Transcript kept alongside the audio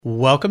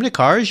Welcome to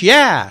Cars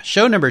Yeah!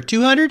 Show number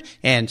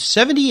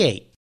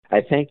 278.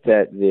 I think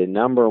that the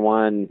number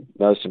one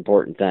most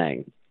important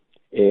thing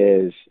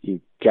is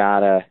you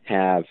gotta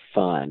have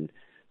fun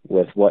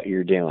with what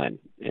you're doing.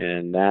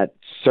 And that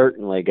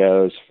certainly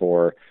goes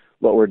for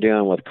what we're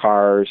doing with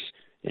cars.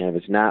 And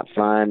if it's not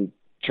fun,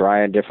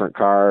 try a different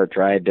car,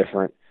 try a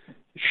different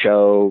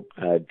show,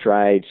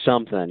 try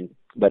something,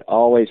 but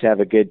always have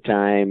a good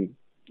time,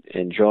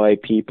 enjoy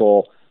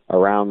people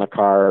around the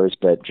cars,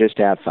 but just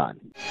have fun.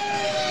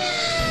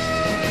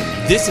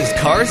 This is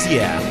Cars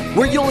Yeah,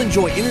 where you'll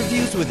enjoy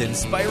interviews with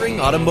inspiring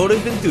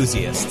automotive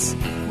enthusiasts.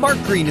 Mark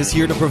Green is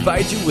here to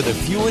provide you with a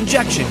fuel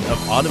injection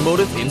of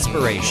automotive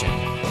inspiration.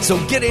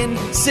 So get in,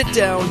 sit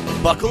down,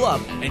 buckle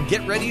up, and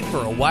get ready for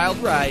a wild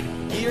ride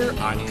here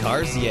on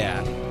Cars Yeah.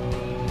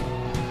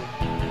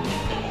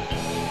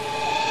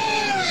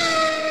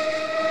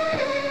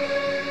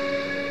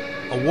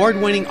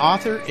 Award-winning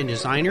author and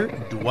designer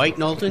Dwight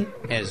Knowlton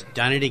has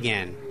done it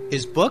again.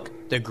 His book,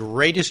 The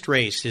Greatest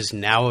Race, is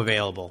now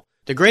available.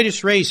 The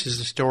Greatest Race is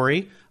the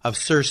story of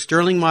Sir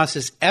Stirling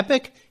Moss's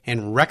epic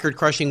and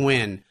record-crushing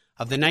win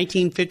of the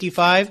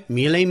 1955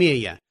 Mille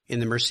Miglia in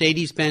the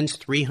Mercedes-Benz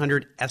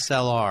 300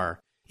 SLR.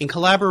 In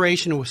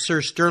collaboration with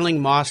Sir Stirling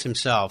Moss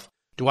himself,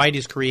 Dwight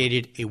has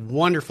created a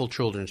wonderful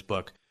children's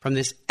book from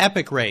this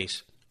epic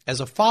race as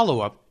a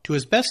follow-up to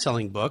his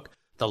best-selling book,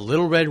 The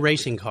Little Red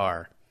Racing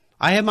Car.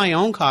 I have my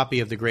own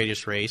copy of The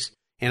Greatest Race,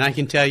 and I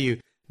can tell you,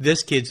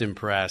 this kid's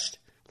impressed.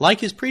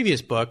 Like his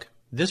previous book,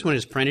 this one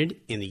is printed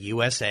in the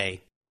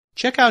USA.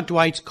 Check out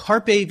Dwight's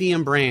Carpe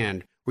Diem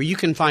brand, where you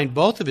can find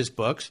both of his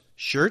books,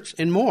 shirts,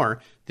 and more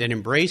that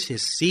embrace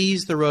his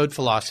Seize the Road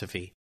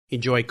philosophy.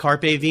 Enjoy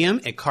Carpe Diem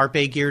at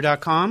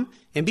carpegear.com,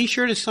 and be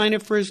sure to sign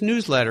up for his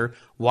newsletter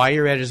while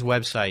you're at his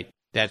website.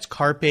 That's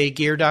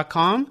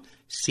carpegear.com,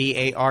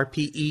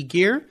 C-A-R-P-E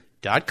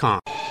gear.com.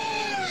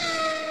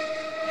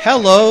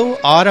 Hello,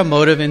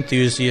 automotive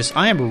enthusiasts.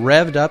 I am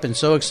revved up and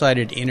so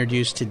excited to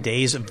introduce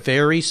today's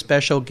very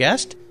special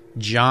guest,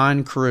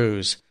 John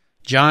Crews.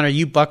 John, are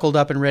you buckled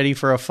up and ready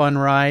for a fun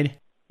ride?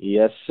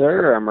 Yes,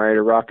 sir. I'm ready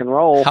to rock and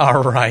roll.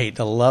 All right.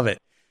 I love it.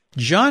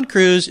 John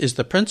Crews is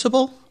the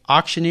principal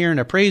auctioneer and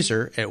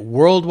appraiser at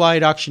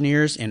Worldwide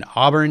Auctioneers in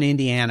Auburn,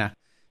 Indiana.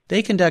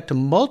 They conduct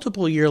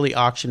multiple yearly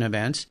auction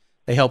events.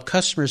 They help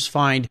customers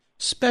find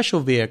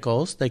special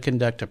vehicles. They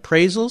conduct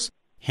appraisals,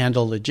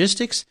 handle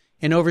logistics,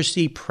 and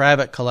oversee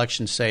private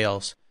collection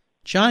sales.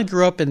 John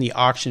grew up in the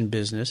auction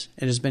business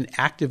and has been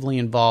actively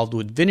involved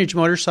with vintage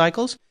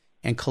motorcycles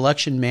and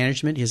collection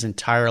management his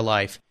entire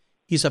life.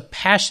 He's a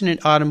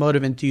passionate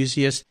automotive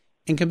enthusiast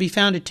and can be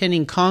found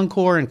attending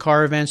concours and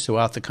car events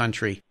throughout the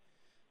country.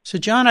 So,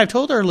 John, I've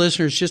told our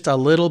listeners just a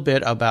little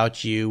bit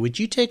about you. Would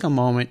you take a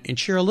moment and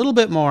share a little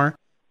bit more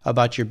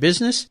about your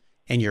business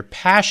and your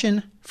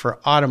passion for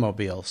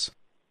automobiles?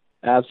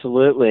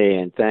 Absolutely,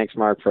 and thanks,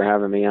 Mark, for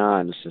having me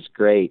on. This is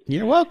great.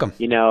 You're welcome.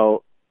 You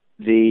know,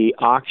 the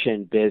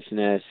auction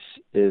business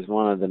is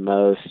one of the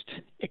most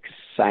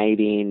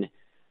exciting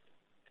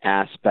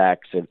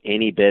aspects of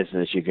any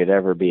business you could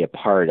ever be a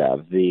part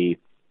of. The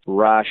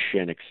rush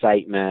and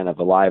excitement of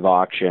a live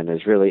auction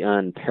is really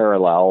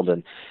unparalleled,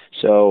 and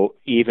so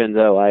even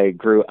though I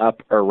grew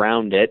up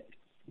around it,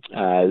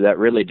 that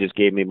really just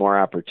gave me more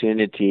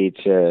opportunity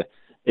to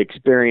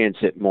experience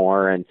it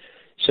more. And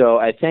so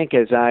I think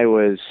as I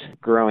was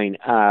growing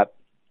up,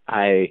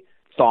 I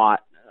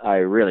thought I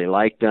really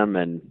liked them,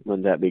 and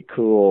wouldn't that be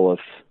cool if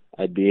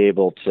I'd be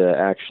able to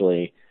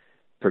actually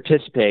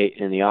participate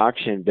in the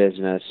auction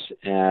business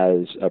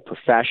as a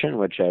profession,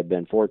 which I've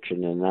been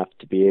fortunate enough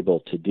to be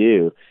able to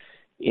do.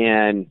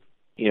 And,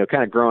 you know,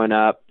 kind of growing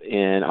up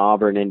in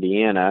Auburn,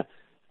 Indiana,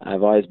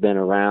 I've always been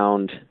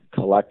around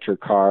collector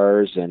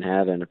cars and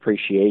had an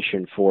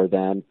appreciation for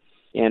them.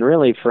 And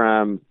really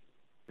from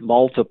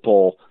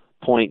multiple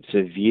points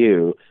of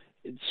view,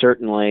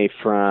 certainly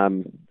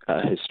from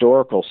a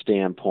historical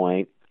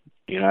standpoint,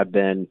 you know, I've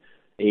been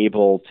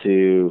able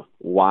to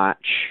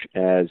watch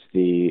as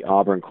the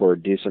Auburn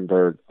Cord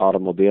Duesenberg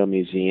Automobile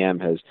Museum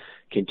has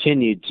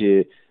continued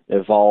to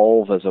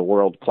evolve as a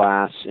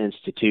world-class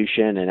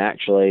institution, and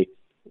actually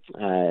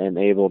am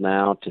able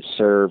now to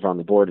serve on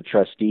the board of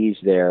trustees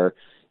there.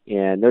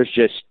 And there's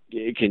just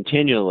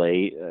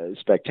continually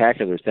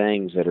spectacular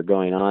things that are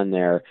going on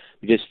there.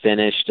 We just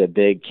finished a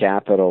big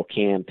capital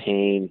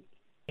campaign,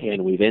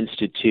 and we've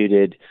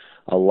instituted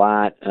a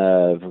lot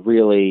of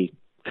really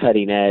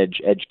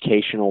cutting-edge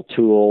educational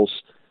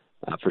tools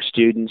for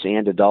students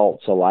and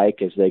adults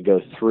alike as they go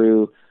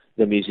through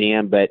the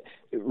museum. But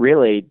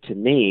really, to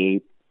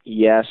me,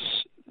 yes,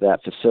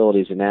 that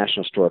facility is a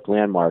National Historic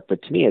Landmark,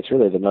 but to me it's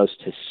really the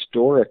most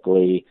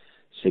historically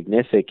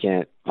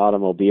significant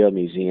automobile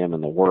museum in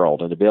the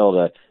world. And to be able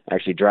to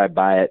actually drive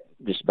by it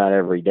just about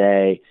every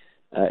day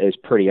is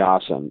pretty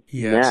awesome.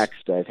 Yes.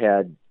 Next, I've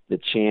had the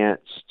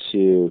chance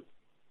to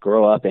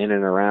grow up in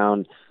and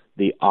around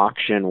the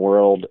auction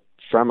world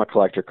from a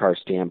collector car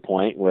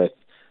standpoint, with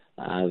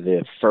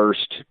the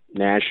first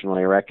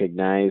nationally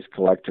recognized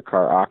collector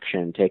car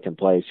auction taking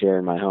place here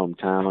in my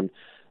hometown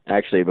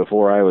actually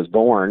before I was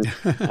born.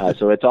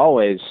 So it's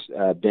always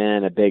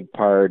been a big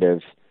part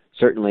of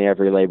certainly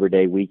every Labor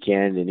Day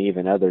weekend and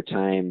even other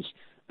times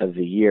of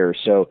the year.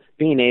 So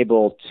being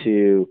able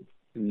to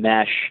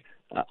mesh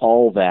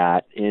all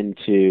that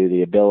into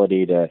the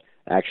ability to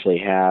actually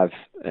have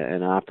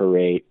and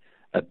operate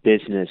a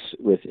business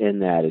within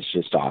that is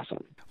just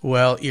awesome.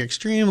 Well, you're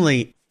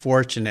extremely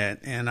fortunate,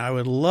 and I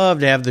would love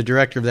to have the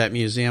director of that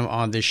museum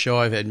on this show.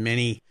 I've had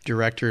many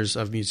directors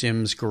of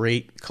museums,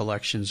 great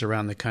collections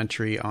around the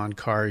country on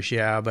cars,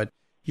 but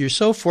you're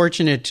so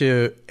fortunate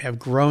to have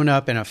grown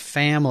up in a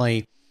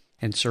family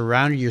and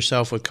surrounded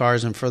yourself with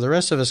cars. And for the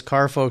rest of us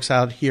car folks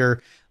out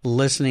here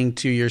listening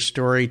to your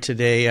story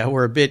today,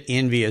 we're a bit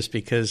envious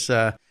because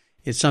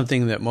it's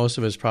something that most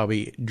of us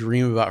probably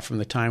dream about from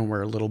the time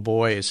we're little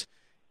boys.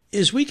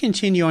 As we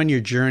continue on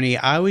your journey,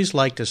 I always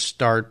like to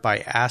start by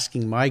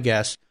asking my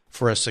guests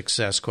for a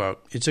success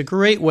quote. It's a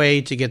great way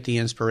to get the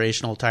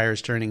inspirational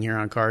tires turning here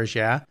on Cars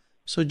Yeah.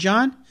 So,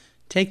 John,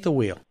 take the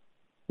wheel.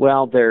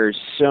 Well, there's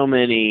so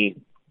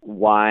many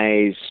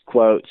wise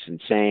quotes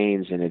and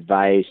sayings and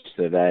advice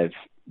that I've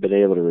been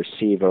able to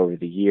receive over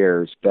the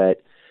years,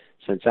 but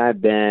since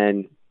I've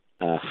been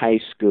a high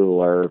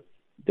schooler,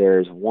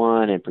 there's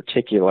one in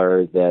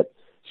particular that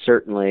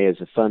certainly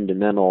is a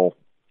fundamental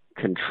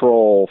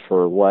control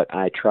for what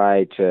I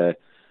try to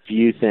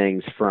view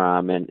things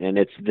from, and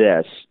it's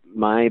this: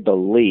 my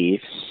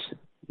beliefs,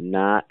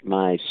 not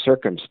my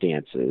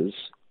circumstances,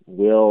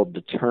 will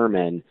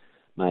determine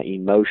my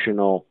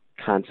emotional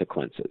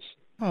consequences.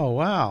 Oh,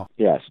 wow.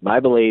 Yes, my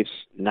beliefs,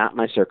 not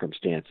my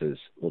circumstances,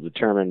 will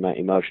determine my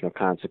emotional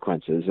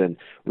consequences. And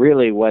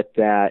really what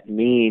that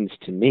means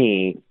to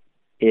me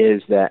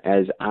is that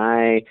as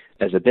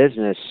a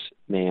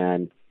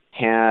businessman,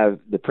 have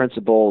the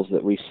principles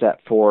that we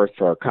set forth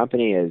for our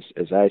company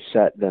as I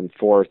set them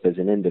forth as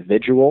an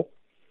individual,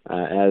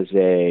 as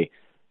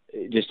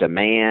just a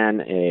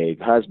man, a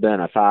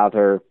husband, a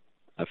father,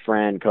 a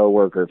friend,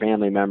 coworker,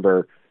 family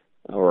member,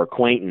 or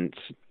acquaintance,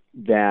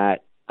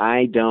 that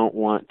I don't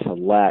want to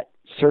let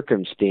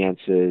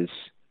circumstances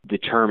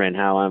determine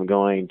how I'm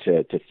going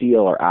to feel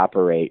or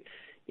operate.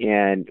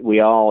 And we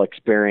all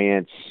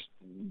experience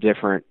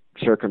different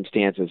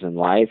circumstances in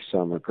life.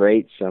 Some are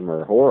great, some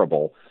are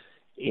horrible.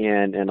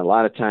 And a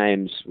lot of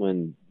times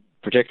when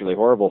particularly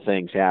horrible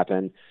things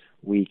happen,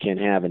 we can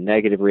have a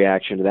negative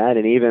reaction to that.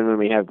 And even when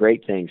we have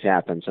great things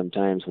happen,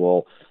 sometimes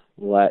we'll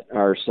let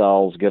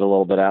ourselves get a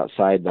little bit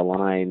outside the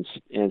lines.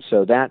 And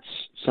so that's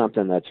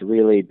something that's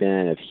really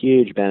been of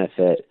huge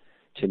benefit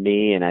to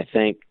me, and I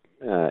think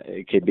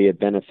it could be a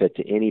benefit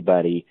to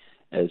anybody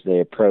as they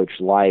approach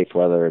life,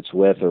 whether it's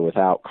with or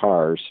without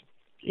cars.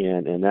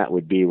 And that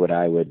would be what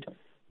I would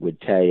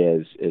tell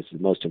you is the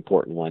most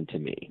important one to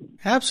me.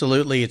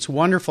 Absolutely. It's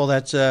wonderful.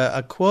 That's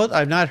a quote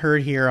I've not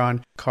heard here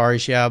on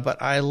Cars Yeah,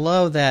 but I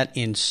love that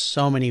in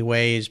so many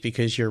ways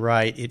because you're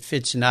right. It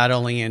fits not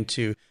only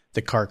into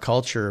the car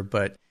culture,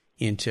 but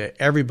into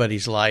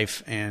everybody's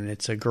life. And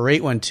it's a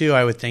great one, too,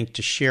 I would think,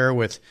 to share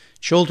with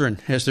children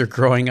as they're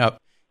growing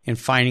up and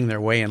finding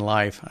their way in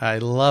life. I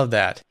love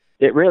that.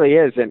 It really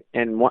is.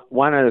 And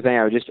one other thing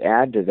I would just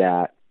add to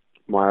that,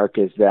 Mark,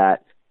 is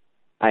that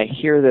I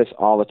hear this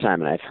all the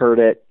time, and I've heard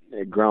it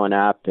growing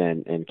up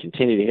and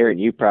continue to hear it,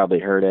 and you probably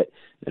heard it,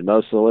 and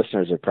most of the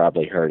listeners have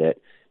probably heard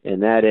it,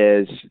 and that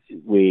is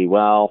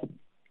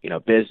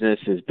business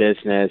is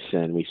business,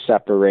 and we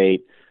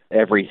separate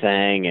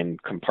everything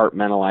and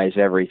compartmentalize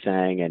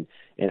everything,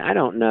 and I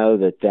don't know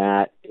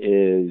that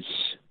is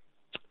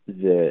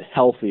the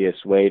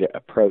healthiest way to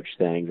approach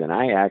things, and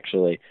I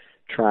actually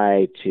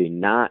try to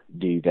not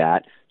do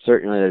that.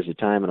 Certainly there's a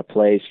time and a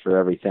place for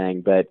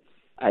everything, but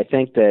I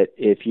think that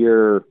if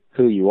you're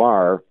who you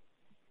are,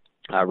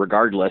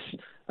 regardless,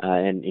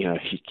 and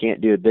if you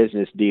can't do a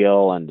business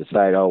deal and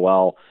decide,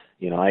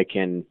 I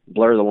can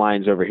blur the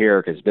lines over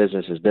here because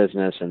business is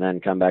business, and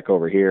then come back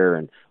over here,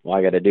 and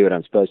I got to do what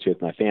I'm supposed to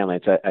with my family.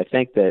 So I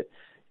think that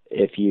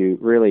if you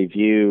really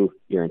view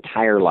your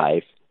entire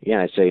life, again,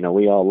 I say,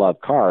 we all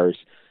love cars,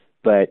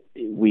 but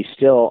we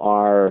still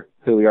are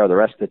who we are the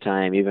rest of the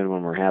time, even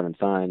when we're having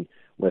fun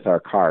with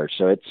our cars.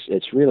 So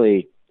it's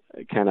really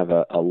kind of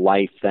a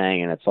life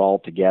thing, and it's all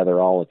together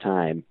all the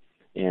time.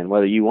 And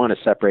whether you want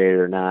to separate it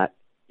or not,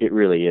 it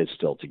really is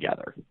still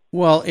together.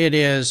 Well, it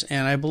is,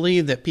 and I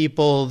believe that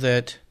people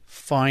that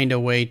find a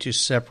way to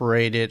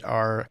separate it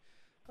are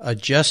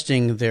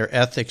adjusting their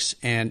ethics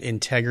and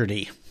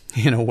integrity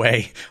in a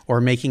way,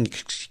 or making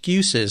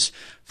excuses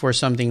for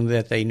something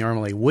that they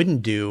normally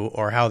wouldn't do,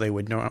 or how they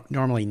would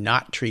normally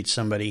not treat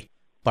somebody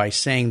by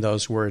saying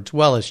those words,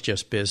 it's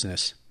just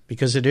business.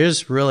 Because it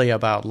is really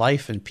about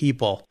life and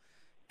people.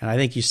 And I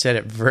think you said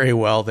it very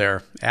well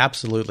there.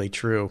 Absolutely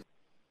true.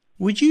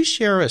 Would you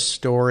share a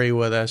story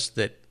with us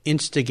that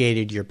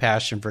instigated your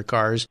passion for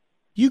cars?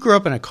 You grew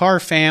up in a car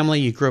family.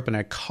 You grew up in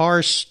a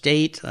car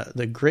state,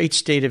 the great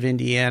state of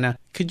Indiana.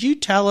 Could you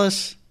tell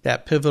us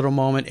that pivotal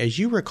moment as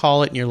you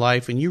recall it in your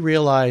life when you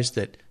realized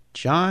that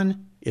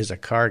John is a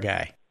car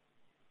guy?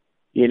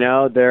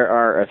 There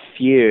are a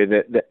few.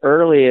 The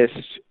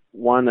earliest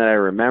one that I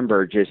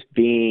remember just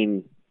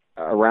being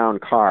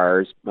around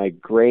cars, my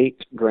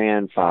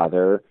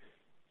great-grandfather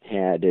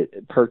had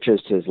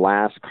purchased his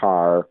last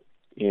car,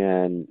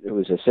 and it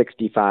was a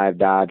 65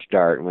 Dodge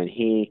Dart. And when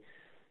he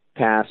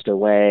passed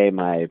away,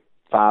 my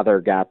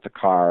father got the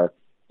car.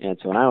 And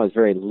so when I was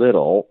very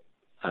little,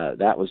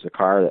 that was the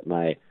car that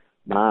my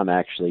mom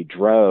actually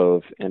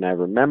drove. And I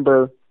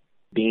remember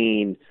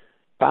being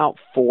about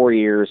 4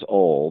 years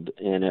old,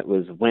 and it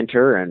was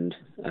winter, and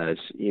as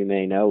you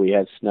may know, we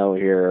have snow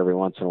here every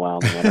once in a while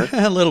in the winter.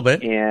 A little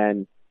bit.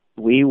 And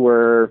we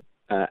were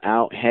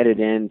out headed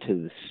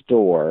into the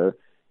store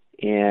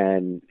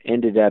and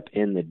ended up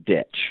in the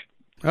ditch.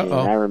 And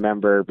I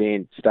remember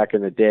being stuck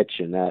in the ditch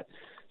in that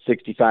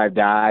 65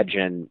 Dodge,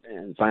 and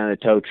finally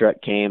the tow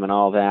truck came and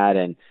all that.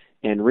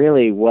 And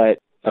really what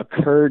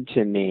occurred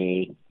to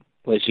me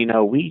was,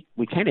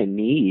 we kind of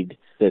need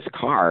this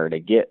car to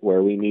get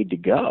where we need to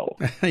go.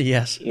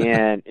 Yes.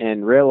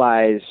 and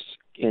realized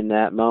in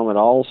that moment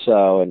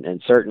also,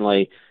 and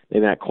certainly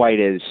maybe not quite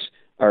as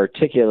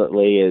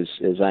articulately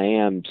as I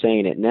am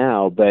saying it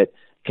now, but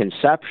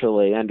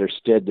conceptually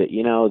understood that,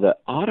 the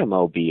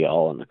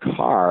automobile and the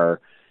car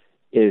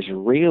is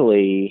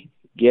really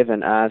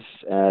given us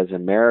as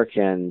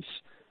Americans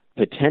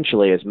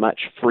potentially as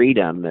much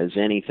freedom as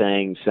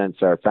anything since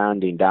our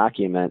founding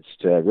documents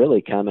to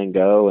really come and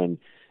go and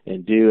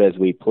do as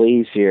we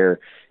please here.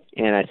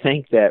 And I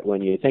think that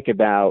when you think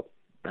about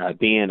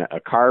being a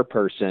car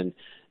person,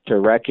 to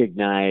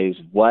recognize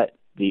what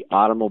the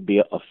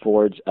automobile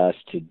affords us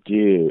to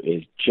do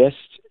is just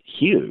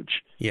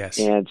huge. Yes.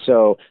 And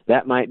so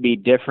that might be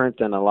different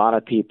than a lot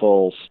of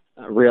people's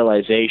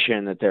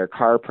realization that they're a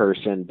car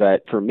person.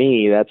 But for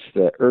me, that's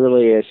the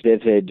earliest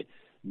vivid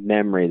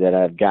memory that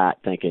I've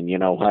got, thinking, you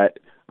know what,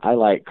 I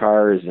like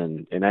cars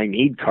and I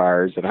need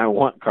cars and I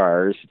want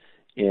cars.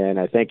 And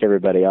I think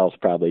everybody else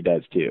probably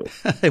does too.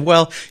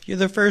 Well, you're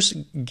the first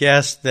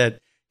guest that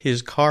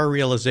his car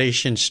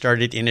realization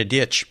started in a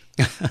ditch.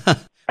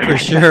 For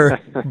sure.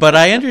 But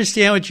I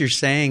understand what you're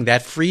saying,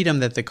 that freedom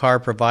that the car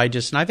provides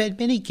us. And I've had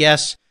many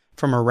guests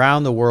from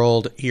around the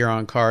world here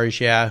on Cars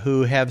Yeah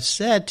who have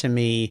said to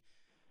me,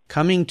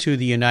 coming to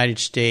the United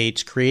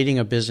States, creating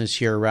a business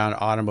here around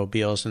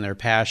automobiles and their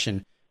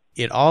passion,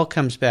 it all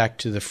comes back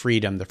to the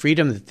freedom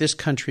that this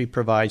country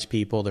provides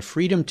people, the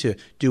freedom to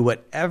do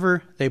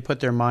whatever they put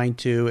their mind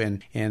to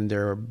and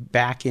their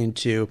back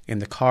into,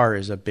 and the car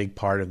is a big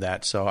part of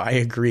that. So I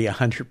agree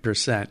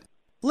 100%.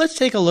 Let's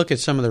take a look at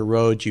some of the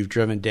roads you've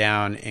driven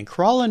down and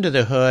crawl under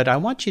the hood. I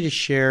want you to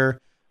share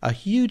a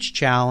huge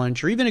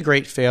challenge or even a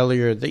great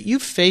failure that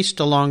you've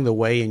faced along the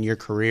way in your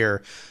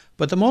career.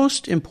 But the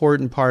most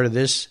important part of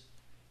this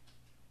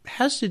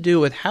has to do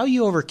with how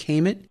you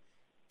overcame it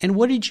and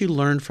what did you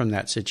learn from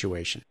that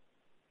situation?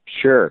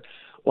 Sure.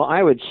 Well,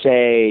 I would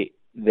say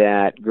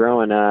that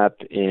growing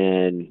up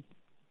in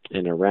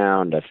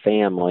around a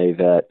family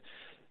that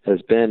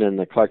has been in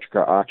the collector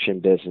car auction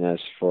business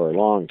for a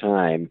long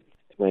time,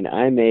 when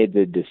I made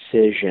the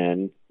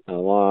decision,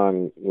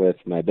 along with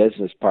my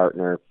business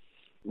partner,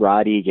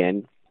 Rod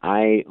Egan,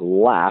 I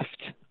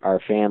left our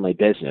family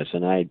business,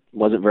 and I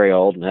wasn't very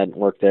old and hadn't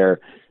worked there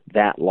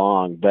that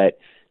long, but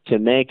to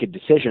make a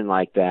decision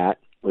like that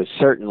was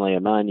certainly a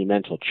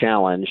monumental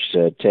challenge.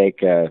 To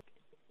take a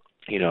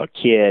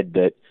kid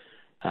that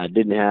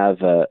didn't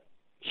have a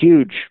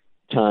huge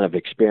ton of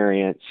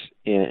experience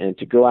and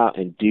to go out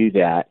and do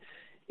that.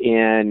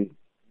 And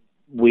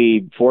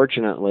we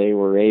fortunately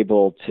were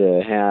able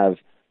to have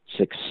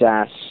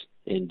success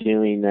in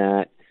doing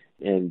that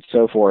and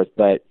so forth.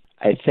 But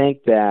I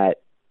think that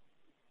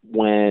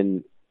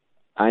when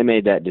I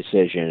made that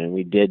decision and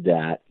we did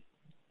that,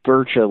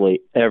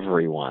 virtually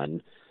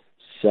everyone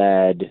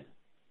said,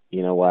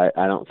 you know what,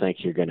 I don't think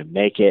you're going to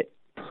make it.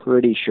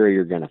 Pretty sure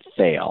you're going to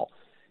fail.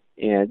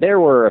 And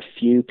there were a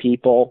few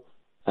people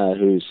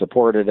who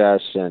supported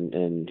us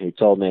and who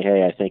told me,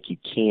 hey, I think you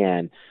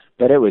can.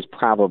 But it was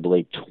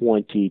probably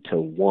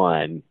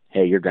 20-1,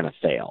 hey, you're going to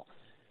fail.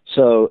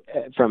 So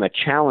from a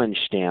challenge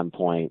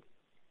standpoint,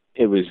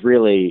 it was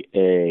really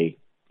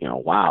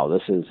wow,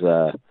 this is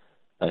a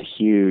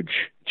huge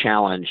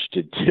challenge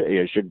to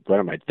do. What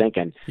am I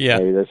thinking? Yeah.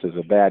 Maybe this is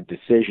a bad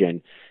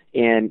decision.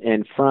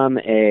 And from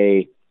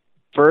a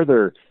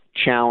further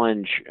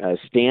challenge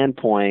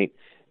standpoint,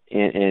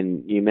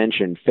 and you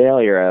mentioned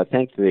failure, I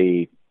think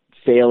the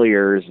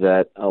failures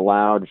that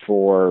allowed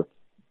for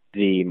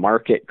the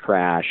market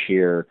crash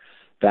here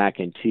back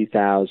in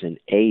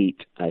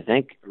 2008, I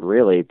think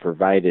really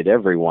provided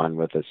everyone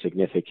with a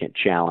significant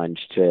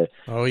challenge to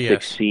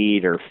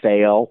succeed or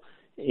fail.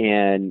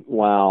 And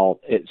while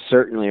it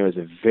certainly was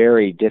a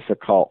very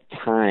difficult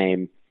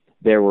time,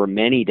 there were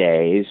many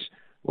days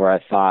where I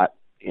thought,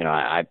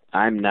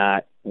 I'm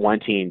not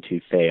wanting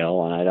to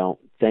fail, and I don't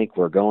think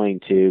we're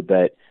going to,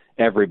 but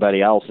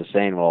everybody else is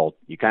saying, well,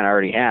 you kind of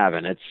already have,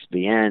 and it's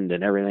the end,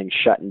 and everything's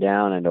shutting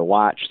down. And to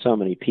watch so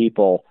many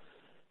people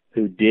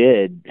who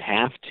did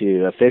have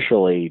to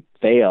officially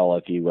fail,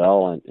 if you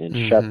will,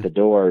 and shut the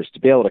doors, to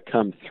be able to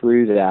come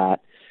through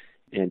that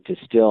and to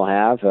still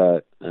have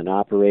an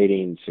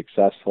operating,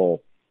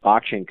 successful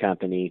auction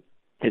company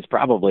is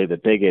probably the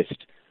biggest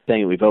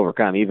thing that we've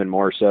overcome, even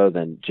more so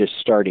than just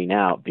starting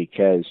out,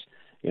 because,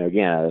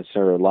 again,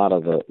 sort of a lot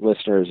of the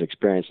listeners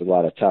experienced a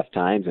lot of tough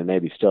times and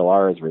maybe still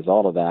are as a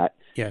result of that.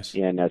 Yes.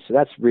 And so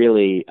that's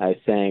really, I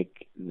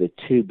think, the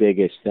two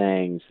biggest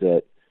things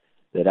that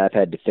I've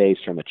had to face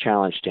from a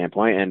challenge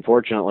standpoint, and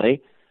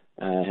fortunately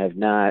have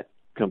not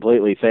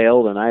completely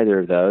failed in either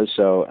of those.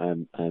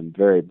 So I'm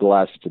very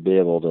blessed to be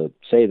able to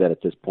say that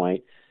at this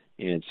point,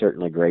 and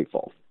certainly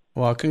grateful.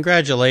 Well,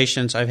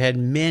 congratulations. I've had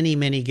many,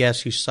 many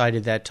guests who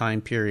cited that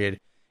time period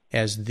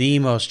as the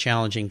most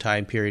challenging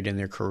time period in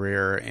their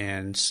career,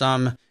 and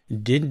some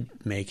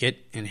didn't make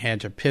it and had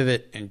to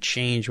pivot and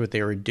change what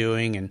they were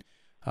doing and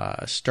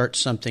start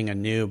something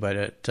anew.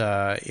 But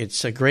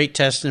it's a great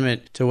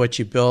testament to what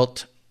you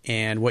built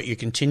and what you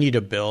continue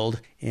to build.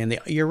 And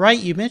you're right,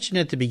 you mentioned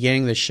at the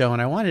beginning of the show,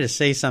 and I wanted to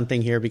say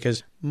something here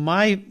because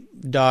my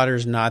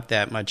daughter's not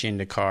that much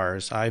into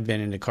cars. I've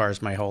been into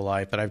cars my whole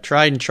life, but I've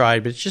tried,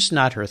 but it's just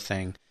not her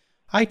thing.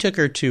 I took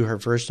her to her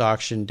first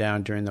auction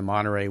down during the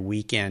Monterey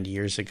weekend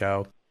years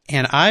ago,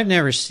 and I've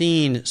never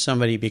seen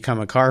somebody become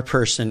a car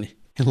person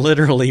in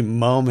literally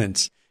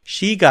moments.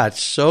 She got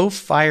so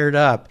fired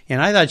up, and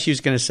I thought she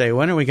was going to say,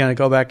 when are we going to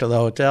go back to the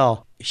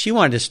hotel? She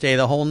wanted to stay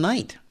the whole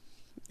night.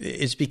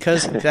 It's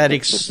because that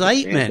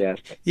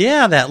excitement,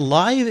 that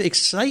live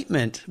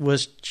excitement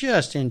was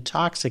just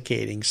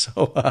intoxicating.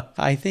 So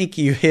I think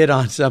you hit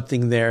on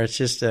something there. It's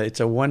just it's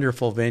a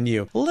wonderful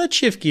venue. Well, let's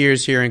shift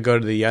gears here and go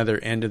to the other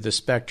end of the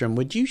spectrum.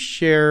 Would you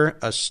share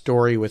a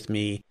story with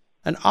me,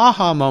 an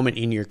aha moment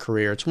in your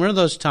career? It's one of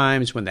those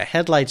times when the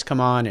headlights come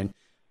on and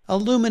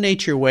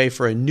illuminate your way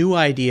for a new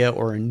idea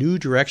or a new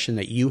direction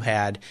that you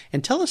had,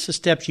 and tell us the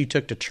steps you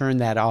took to turn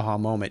that aha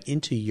moment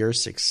into your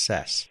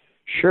success.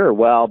 Sure.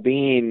 Well,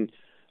 being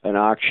an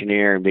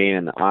auctioneer and being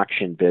in the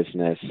auction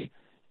business,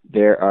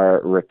 there are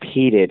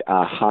repeated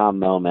aha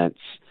moments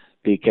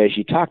because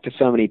you talk to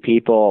so many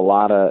people, a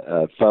lot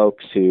of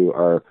folks who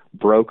are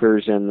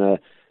brokers in the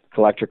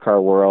collector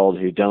car world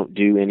who don't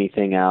do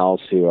anything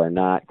else, who are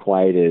not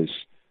quite as,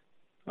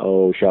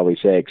 shall we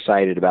say,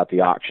 excited about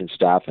the auction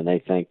stuff, and they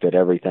think that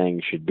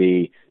everything should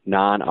be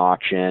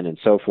non-auction and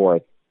so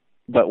forth.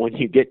 But when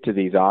you get to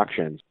these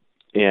auctions,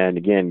 and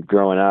again,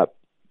 growing up,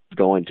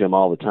 going to them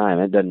all the time,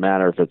 it doesn't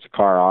matter if it's a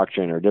car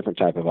auction or a different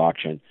type of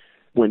auction.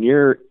 When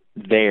you're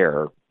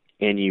there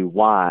and you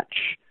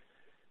watch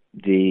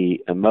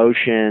the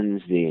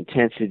emotions, the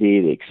intensity,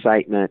 the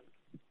excitement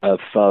of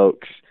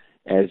folks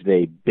as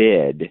they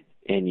bid,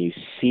 and you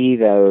see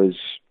those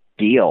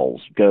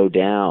deals go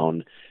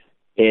down,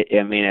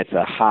 it's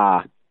a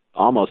ha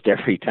almost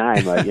every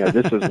time.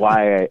 This is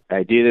why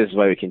I do this, is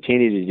why we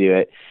continue to do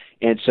it.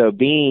 And so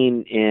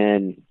being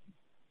in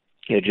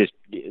just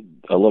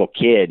a little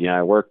kid,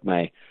 I worked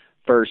my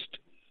first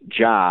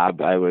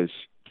job. I was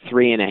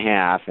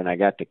 3.5, and I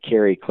got to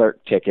carry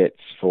clerk tickets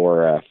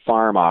for a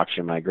farm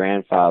auction my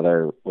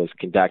grandfather was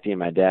conducting, and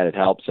my dad had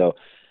helped. So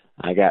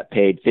I got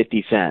paid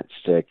 50 cents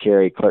to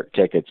carry clerk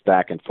tickets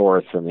back and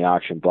forth from the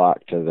auction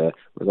block to where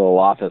the little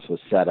office was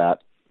set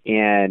up.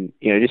 And,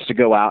 just to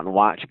go out and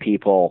watch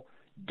people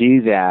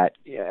do that,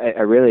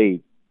 I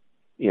really,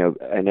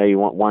 I know you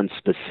want one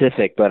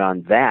specific, but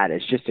on that,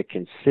 it's just a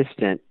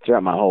consistent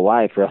throughout my whole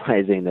life,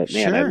 realizing that,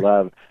 man, I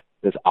love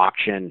this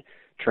auction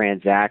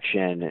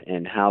transaction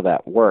and how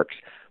that works.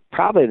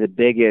 Probably the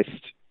biggest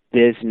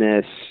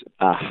business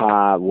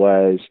aha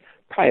was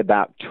probably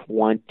about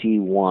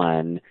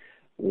 21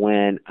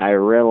 when I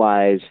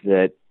realized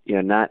that,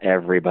 not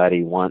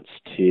everybody wants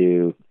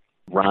to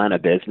run a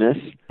business.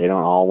 They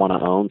don't all want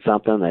to own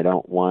something. They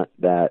don't want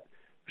that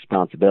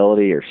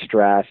responsibility or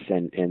stress.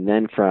 And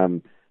then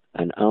from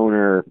an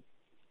owner,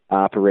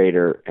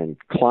 operator, and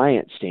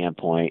client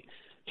standpoint,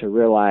 to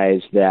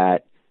realize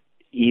that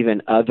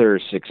even other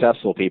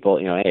successful people,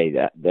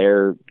 that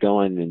they're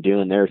going and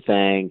doing their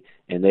thing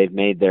and they've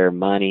made their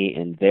money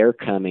and they're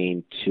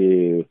coming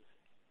to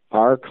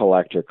our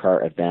collector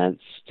car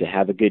events to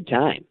have a good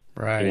time.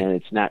 Right. And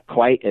it's not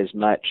quite as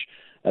much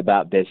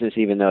about business,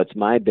 even though it's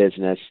my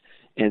business.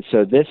 And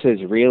so this is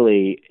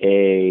really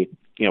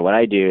what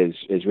I do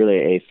is really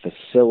a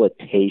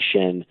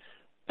facilitation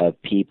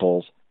of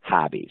people's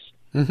hobbies.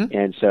 Mm-hmm.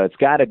 And so it's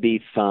got to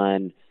be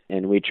fun,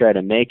 and we try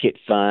to make it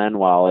fun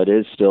while it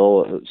is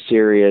still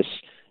serious,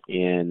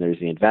 and there's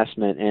the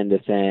investment end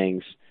of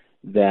things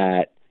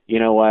that,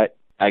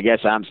 I guess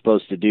I'm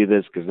supposed to do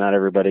this because not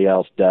everybody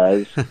else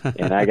does,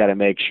 and I got to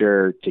make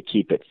sure to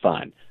keep it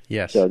fun.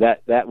 Yes. So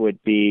that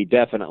would be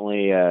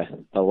definitely a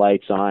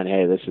lights on,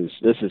 hey,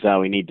 this is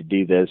how we need to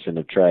do this, and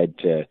have tried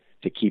to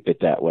keep it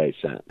that way,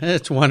 Sen.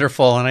 It's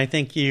wonderful, and I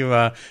think you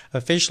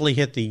officially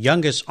hit the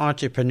youngest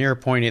entrepreneur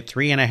point at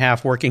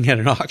 3.5 working at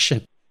an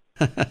auction.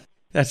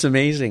 That's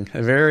amazing.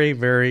 Very,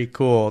 very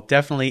cool.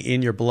 Definitely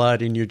in your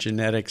blood, in your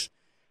genetics.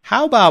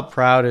 How about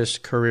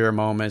proudest career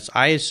moments?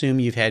 I assume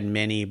you've had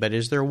many, but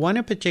is there one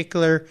in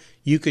particular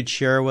you could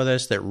share with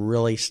us that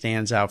really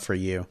stands out for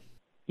you?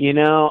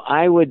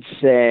 I would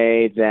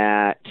say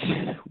that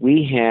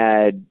we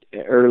had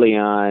early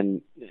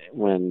on,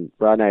 when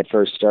Rod and I had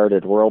first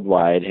started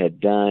Worldwide, had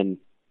done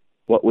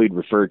what we'd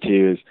refer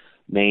to as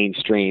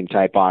mainstream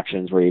type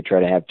auctions where you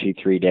try to have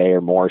 2-3 day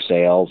or more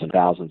sales and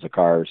thousands of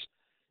cars.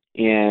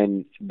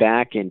 And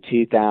back in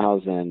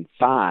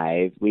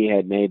 2005, we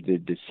had made the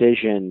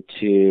decision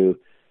to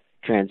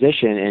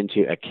transition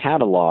into a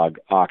catalog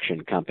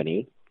auction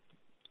company.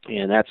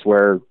 And that's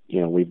where,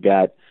 we've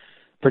got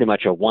pretty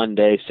much a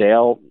one-day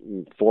sale,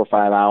 4 or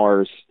 5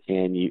 hours,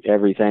 and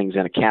everything's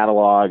in a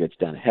catalog. It's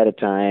done ahead of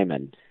time,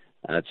 and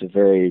it's a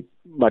very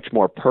much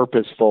more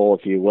purposeful,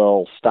 if you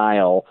will,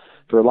 style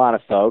for a lot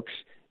of folks.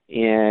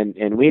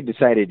 And we had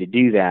decided to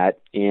do that.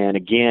 And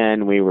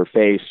again, we were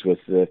faced with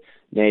the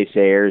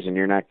naysayers, and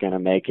you're not going to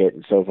make it,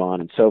 and so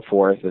on and so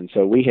forth. And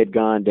so we had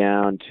gone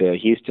down to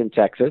Houston,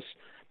 Texas,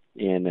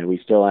 and we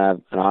still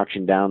have an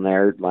auction down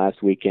there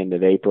last weekend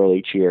of April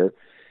each year.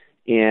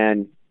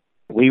 And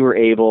we were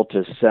able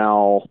to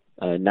sell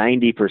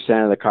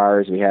 90% of the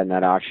cars we had in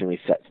that auction. We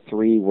set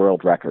 3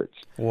 world records.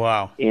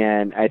 Wow.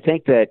 And I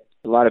think that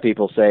a lot of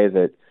people say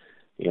that,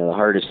 the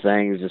hardest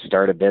thing is to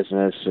start a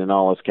business and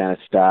all this kind of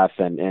stuff,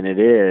 and it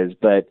is,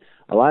 but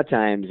a lot of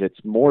times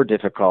it's more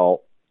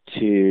difficult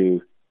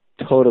to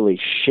totally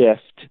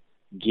shift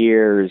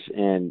gears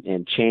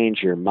and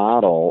change your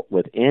model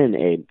within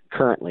a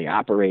currently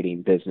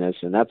operating business,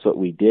 and that's what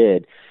we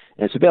did.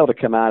 And so to be able to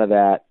come out of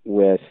that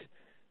with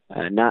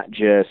not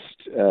just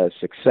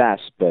success,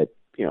 but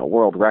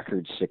world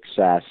record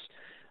success,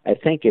 I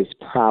think is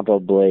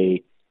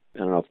probably, I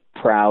don't know if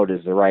proud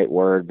is the right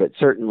word, but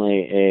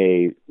certainly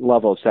a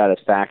level of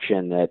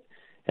satisfaction that,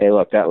 hey,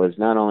 look, that was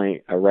not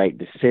only a right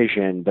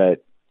decision,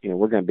 but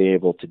we're going to be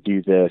able to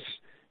do this,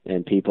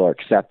 and people are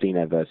accepting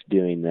of us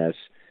doing this,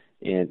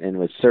 and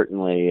was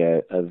certainly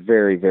a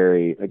very,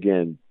 very,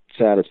 again,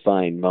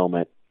 satisfying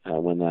moment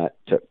when that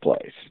took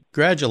place.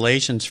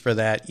 Congratulations for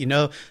that.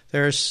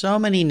 There are so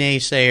many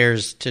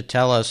naysayers to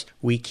tell us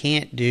we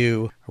can't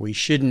do, or we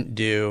shouldn't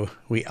do,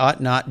 we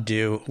ought not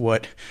do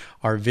what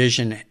our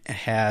vision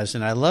has.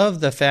 And I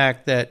love the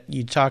fact that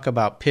you talk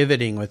about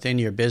pivoting within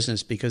your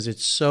business, because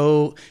it's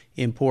so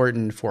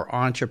important for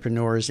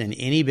entrepreneurs in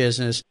any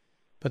business,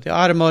 but the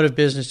automotive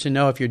business, to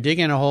know if you're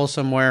digging a hole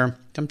somewhere,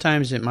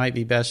 sometimes it might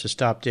be best to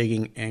stop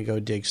digging and go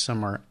dig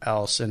somewhere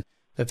else. And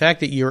the fact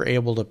that you're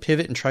able to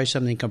pivot and try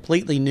something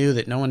completely new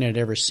that no one had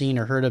ever seen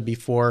or heard of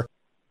before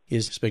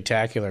is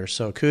spectacular.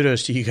 So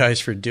kudos to you guys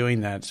for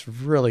doing that. It's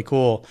really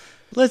cool.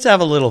 Let's have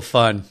a little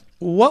fun.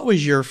 What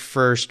was your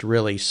first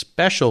really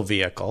special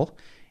vehicle?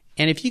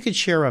 And if you could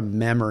share a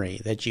memory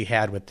that you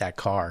had with that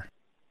car.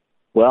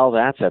 Well,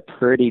 that's a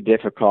pretty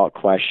difficult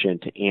question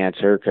to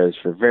answer, because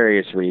for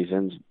various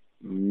reasons,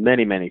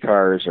 many, many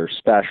cars are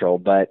special.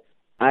 But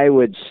I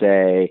would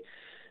say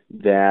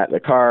that the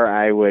car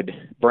I would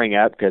bring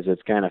up, because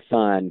it's kind of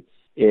fun,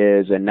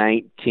 is a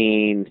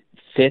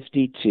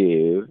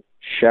 1952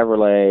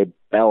 Chevrolet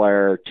Bel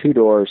Air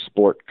 2-door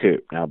sport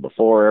coupe. Now,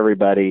 before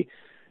everybody,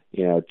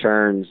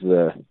 turns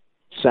the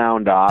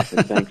sound off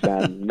and thinks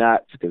I'm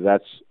nuts because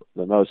that's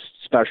the most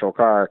special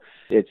car,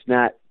 it's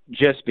not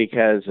just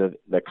because of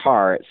the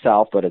car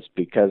itself, but it's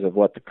because of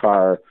what the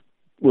car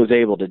was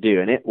able to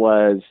do. And it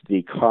was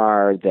the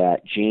car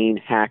that Gene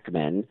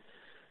Hackman,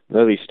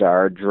 movie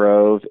star,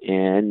 drove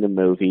in the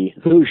movie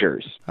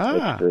Hoosiers.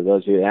 Which, for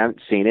those of you that haven't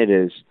seen it,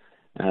 is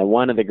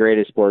one of the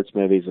greatest sports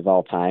movies of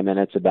all time, and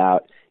it's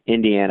about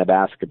Indiana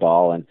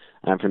basketball. And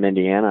I'm from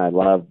Indiana. I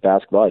love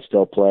basketball. I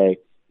still play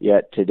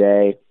yet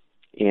today.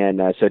 And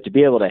so to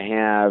be able to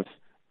have,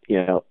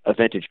 a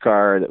vintage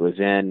car that was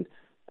in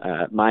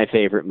my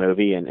favorite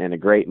movie and a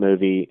great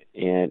movie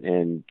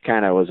and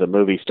kind of was a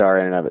movie star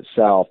in and of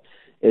itself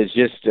is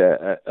just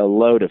a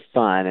load of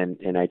fun,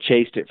 and I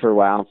chased it for a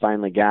while and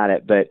finally got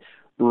it. But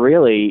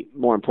really,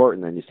 more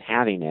important than just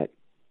having it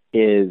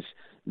is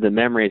the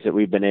memories that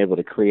we've been able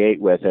to create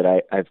with it.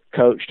 I've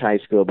coached high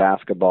school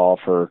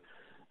basketball for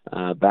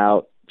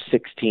about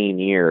 16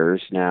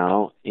 years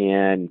now,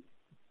 and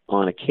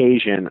on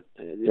occasion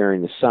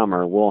during the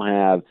summer, we'll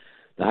have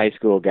the high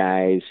school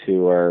guys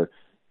who are,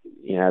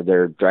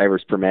 their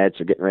driver's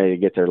permits or getting ready to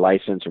get their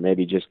license or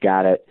maybe just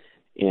got it,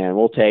 and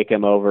we'll take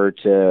them over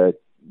to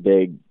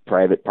big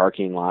private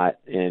parking lot,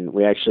 and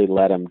we actually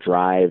let them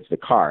drive the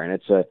car. And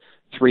it's a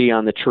 3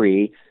 on the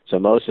tree, so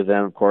most of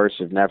them, of course,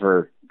 have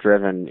never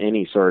driven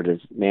any sort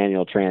of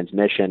manual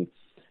transmission.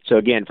 So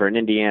again, for an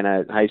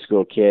Indiana high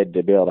school kid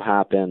to be able to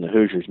hop in the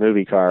Hoosiers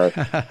movie car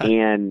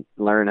and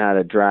learn how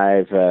to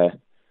drive a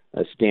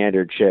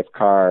standard shift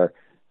car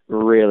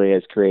really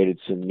has created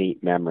some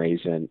neat memories,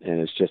 and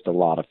it's just a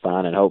lot of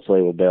fun, and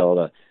hopefully we'll be able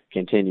to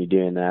continue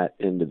doing that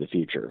into the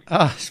future.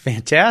 Oh, it's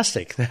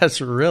fantastic.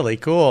 That's really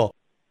cool.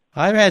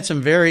 I've had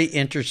some very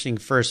interesting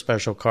first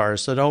special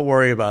cars, so don't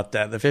worry about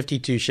that. The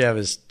 52 Chev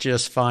is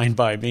just fine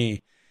by me.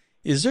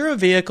 Is there a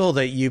vehicle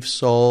that you've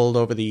sold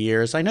over the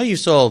years? I know you've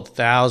sold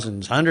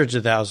thousands, hundreds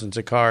of thousands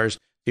of cars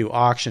through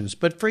auctions,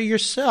 but for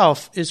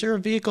yourself, is there a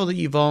vehicle that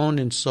you've owned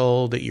and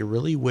sold that you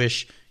really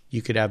wish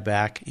you could have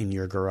back in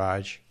your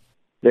garage?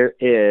 There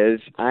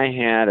is. I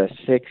had a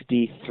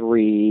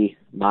 63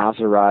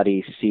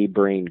 Maserati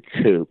Sebring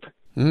coupe,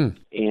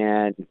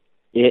 and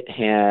it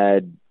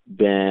had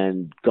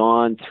been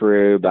gone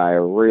through by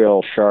a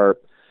real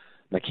sharp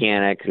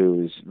mechanic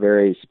who's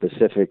very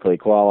specifically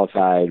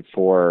qualified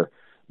for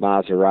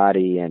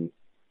Maserati, and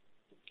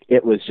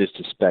it was just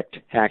a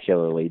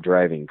spectacularly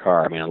driving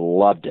car. I mean, I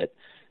loved it,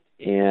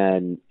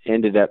 and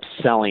ended up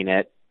selling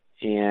it,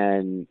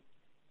 and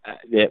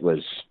it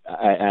was,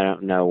 I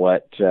don't know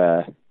what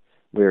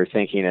we were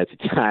thinking at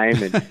the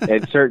time,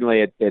 and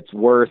certainly it's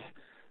worth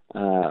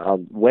a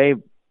way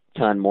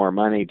ton more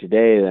money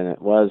today than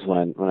it was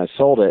when I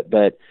sold it.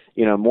 But,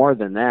 more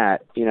than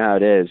that, you know how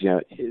it is,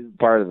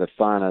 part of the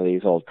fun of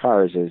these old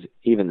cars is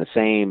even the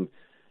same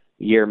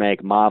year,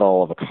 make,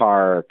 model of a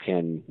car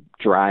can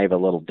drive a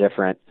little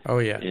different. Oh,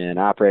 yeah. And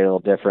operate a little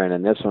different.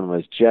 And this one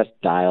was just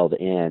dialed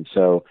in.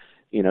 So,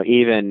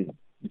 even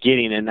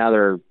getting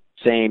another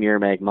same year,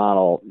 make,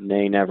 model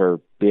may never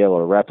be able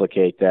to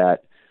replicate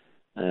that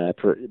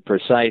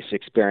precise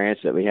experience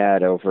that we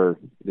had over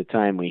the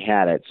time we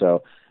had it.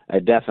 So I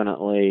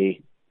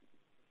definitely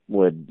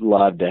would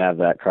love to have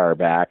that car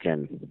back,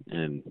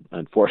 and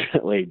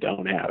unfortunately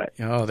don't have it.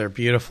 Oh, they're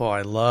beautiful.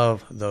 I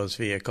love those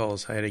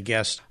vehicles. I had a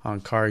guest on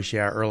Cars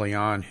Yeah early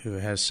on who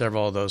has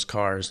several of those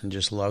cars and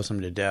just loves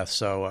them to death.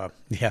 So,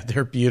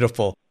 they're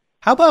beautiful.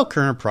 How about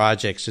current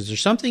projects? Is there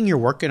something you're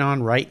working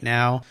on right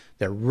now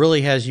that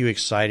really has you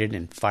excited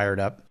and fired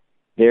up?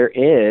 There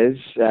is.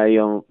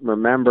 You'll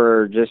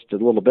remember just a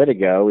little bit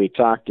ago, we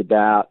talked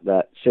about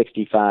that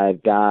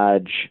 65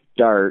 Dodge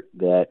Dart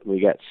that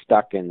we got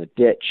stuck in the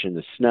ditch in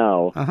the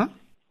snow. Uh-huh.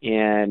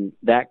 And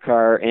that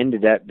car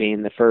ended up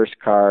being the first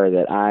car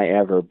that I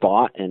ever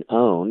bought and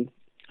owned.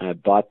 I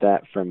bought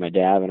that from my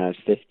dad when I was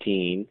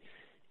 15,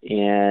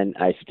 and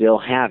I still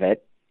have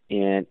it,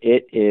 and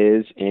it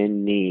is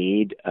in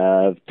need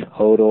of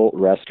total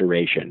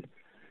restoration.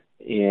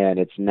 And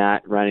it's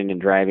not running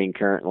and driving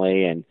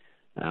currently, and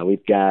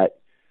we've got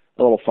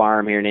a little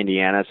farm here in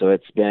Indiana, so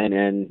it's been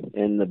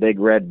in the big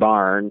red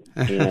barn,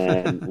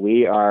 and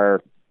we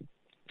are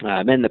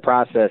I'm in the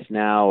process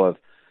now of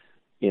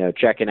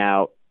checking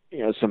out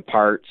some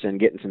parts and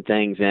getting some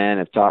things in.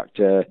 I've talked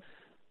to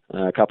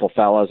a couple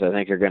fellows I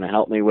think are going to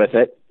help me with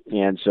it,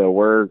 and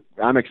so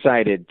I'm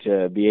excited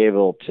to be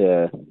able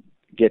to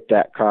get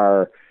that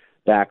car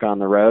back on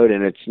the road.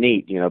 And it's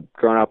neat,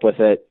 growing up with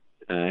it,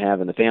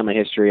 having the family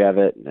history of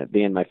it,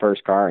 being my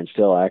first car, and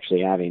still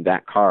actually having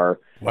that car.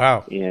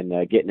 Wow. And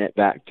getting it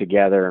back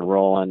together and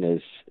rolling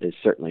is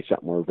certainly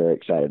something we're very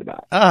excited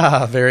about.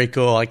 Ah, very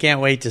cool. I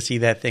can't wait to see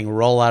that thing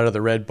roll out of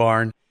the red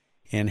barn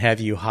and have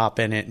you hop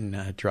in it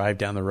and drive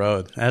down the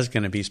road. That's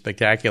going to be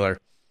spectacular.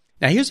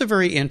 Now, here's a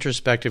very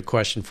introspective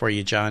question for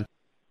you, John.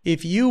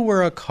 If you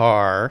were a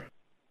car,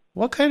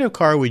 what kind of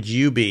car would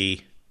you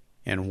be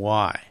and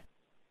why?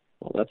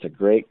 Well, that's a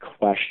great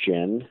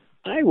question.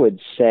 I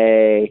would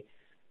say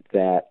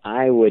that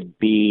I would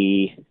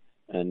be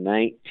a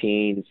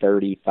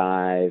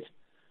 1935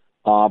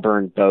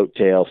 Auburn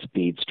Boattail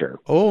Speedster.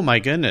 Oh, my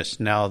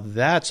goodness. Now,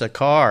 that's a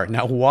car.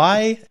 Now,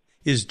 why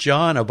is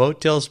John a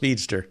Boattail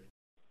Speedster?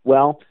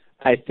 Well,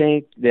 I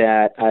think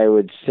that I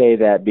would say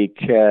that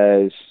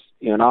because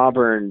an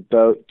Auburn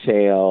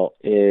Boattail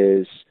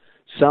is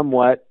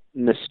somewhat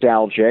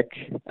nostalgic.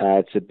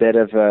 It's a bit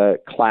of a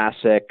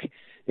classic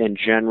in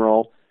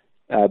general,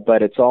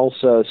 but it's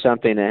also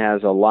something that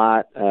has a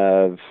lot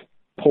of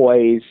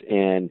poise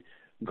and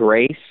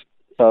grace.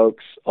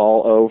 Folks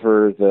all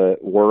over the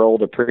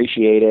world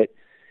appreciate it,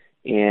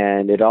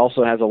 and it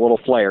also has a little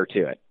flair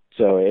to it.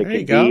 So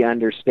it can be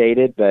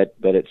understated, but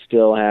it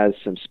still has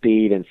some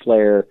speed and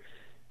flair,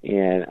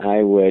 and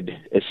I would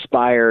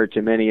aspire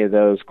to many of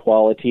those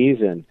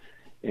qualities, and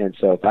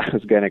so if I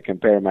was going to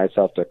compare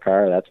myself to a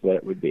car, that's what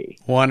it would be.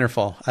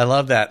 Wonderful. I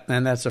love that,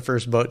 and that's the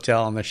first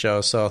Boattail on the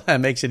show, so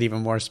that makes it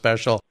even more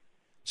special.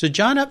 So,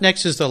 John, up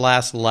next is the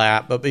last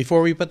lap, but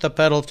before we put the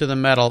pedal to the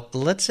metal,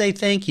 let's say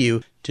thank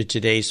you to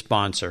today's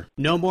sponsor.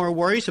 No more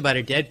worries about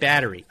a dead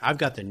battery. I've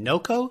got the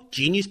NOCO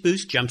Genius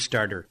Boost Jump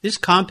Starter. This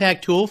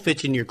compact tool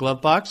fits in your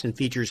glove box and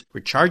features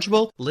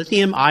rechargeable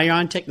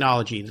lithium-ion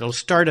technology that'll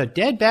start a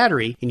dead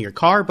battery in your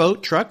car,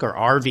 boat, truck, or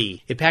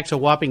RV. It packs a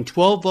whopping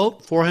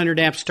 12-volt,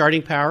 400-amp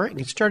starting power and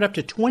can start up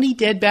to 20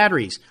 dead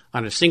batteries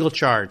on a single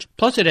charge.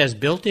 Plus, it has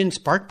built-in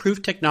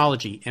spark-proof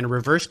technology and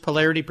reverse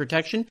polarity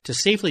protection to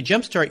safely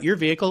jumpstart your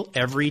vehicle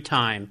every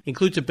time.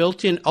 Includes a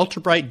built-in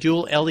ultra-bright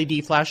dual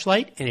LED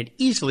flashlight, and it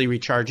easily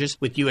recharges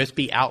with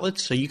USB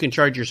outlets so you can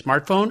charge your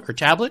smartphone or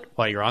tablet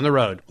while you're on the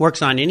road.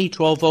 Works on any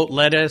 12-volt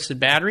lead-acid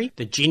battery.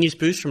 The Genius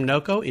Boost from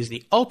NOCO is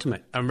the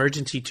ultimate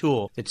emergency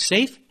tool that's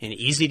safe and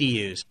easy to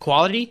use.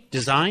 Quality,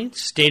 design,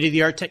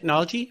 state-of-the-art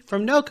technology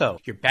from NOCO,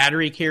 your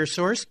battery care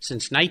source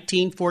since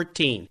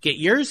 1914. Get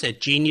yours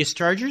at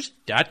geniuschargers.com.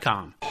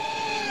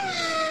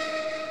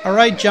 All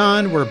right,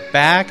 John, we're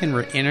back and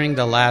we're entering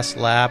the last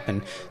lap,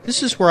 and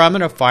this is where I'm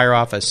going to fire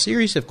off a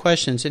series of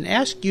questions and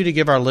ask you to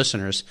give our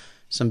listeners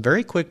some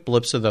very quick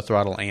blips of the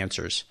throttle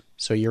answers.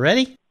 So you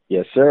ready?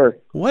 Yes, sir.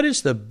 What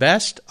is the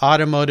best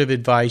automotive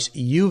advice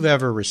you've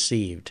ever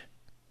received?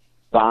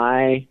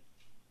 Buy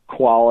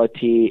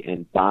quality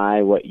and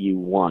buy what you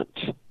want.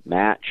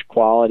 Match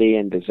quality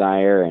and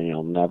desire, and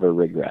you'll never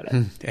regret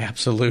it.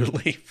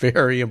 Absolutely.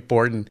 Very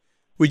important.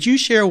 Would you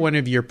share one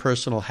of your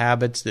personal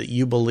habits that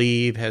you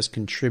believe has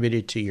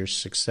contributed to your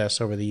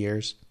success over the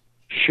years?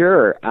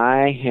 Sure.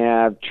 I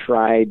have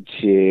tried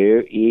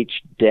to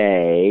each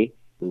day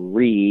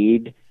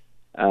read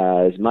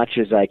as much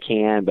as I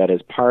can, but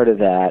as part of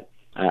that,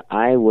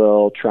 I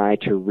will try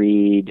to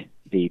read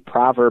the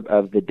proverb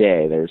of the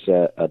day. There's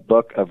a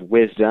book of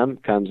wisdom,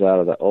 comes out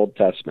of the Old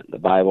Testament, the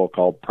Bible,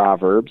 called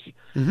Proverbs,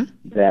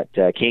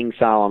 that King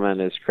Solomon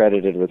is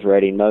credited with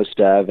writing most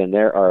of, and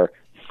there are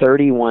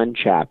 31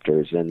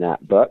 chapters in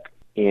that book,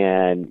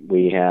 and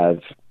we have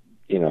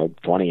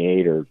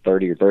 28 or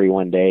 30 or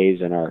 31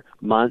 days in our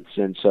months,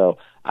 and so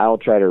I'll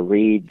try to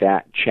read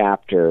that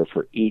chapter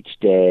for each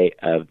day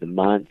of the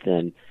month,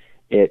 and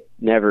it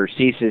never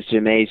ceases to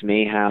amaze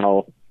me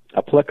how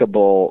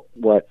applicable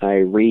what I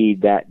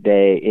read that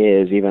day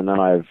is, even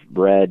though I've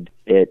read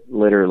it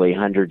literally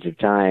hundreds of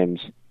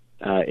times.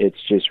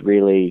 It's just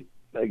really,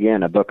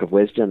 again, a book of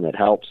wisdom that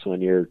helps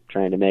when you're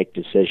trying to make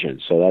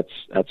decisions. So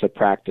that's a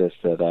practice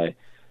that I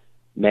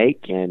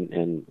make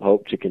and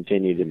hope to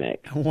continue to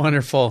make. A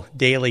wonderful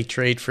daily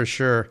trait for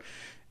sure.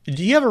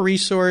 Do you have a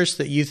resource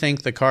that you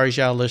think the Cars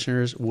Yeah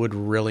listeners would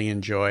really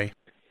enjoy?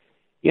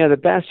 The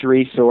best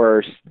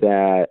resource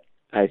that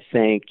I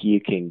think you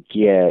can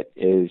get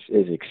is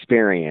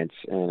experience.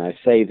 And I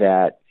say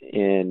that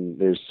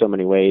there's so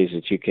many ways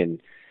that you can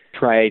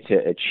try to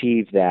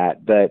achieve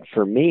that. But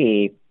for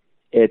me,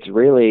 it's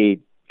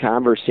really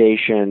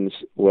conversations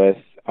with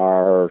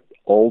our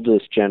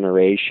oldest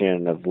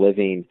generation of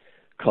living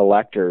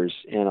collectors.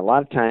 And a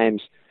lot of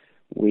times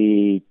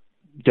we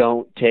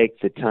don't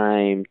take the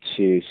time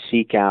to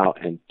seek out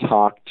and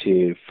talk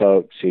to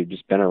folks who've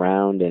just been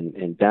around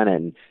and done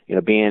it.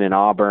 And, being in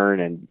Auburn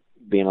and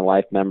being a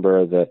life member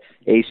of the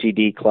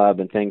ACD club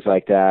and things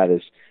like that,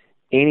 is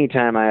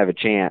anytime I have a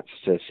chance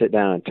to sit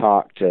down and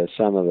talk to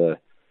some of the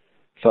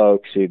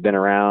folks who've been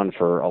around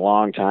for a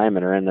long time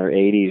and are in their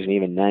 80s and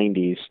even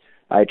 90s,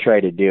 I try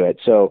to do it.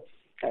 So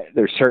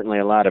there's certainly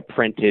a lot of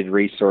printed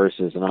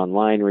resources and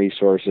online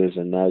resources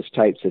and those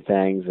types of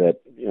things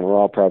that we're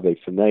all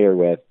probably familiar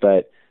with.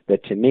 But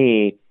to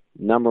me,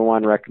 number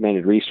one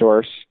recommended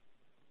resource,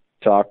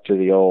 talk to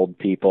the old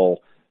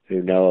people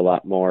who know a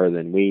lot more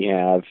than we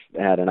have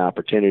had an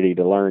opportunity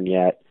to learn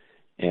yet,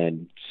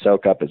 and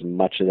soak up as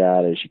much of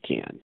that as you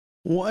can.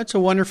 Well, it's a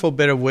wonderful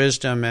bit of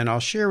wisdom, and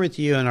I'll share with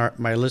you, and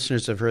my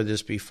listeners have heard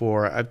this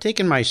before. I've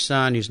taken my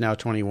son, who's now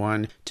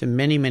 21, to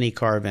many, many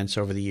car events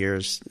over the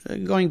years,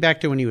 going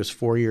back to when he was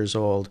 4 years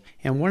old.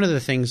 And one of the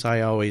things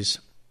I always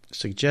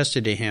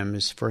suggested to him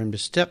is for him to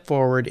step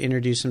forward,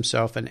 introduce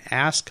himself, and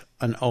ask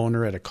an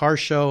owner at a car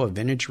show, a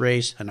vintage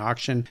race, an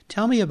auction,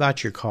 tell me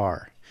about your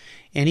car.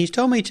 And he's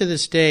told me to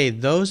this day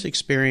those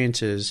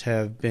experiences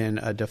have been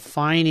a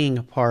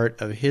defining part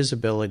of his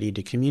ability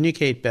to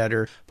communicate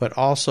better, but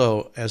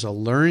also as a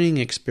learning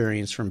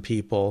experience from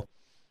people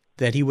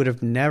that he would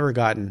have never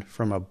gotten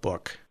from a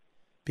book.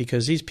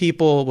 Because these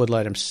people would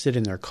let him sit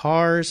in their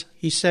cars.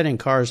 He sat in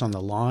cars on the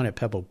lawn at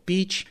Pebble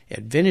Beach,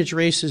 at vintage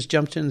races,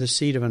 jumped in the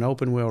seat of an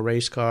open-wheel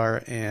race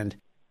car, and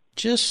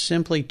just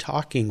simply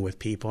talking with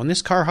people. And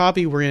this car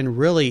hobby we're in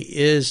really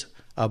is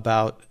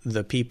about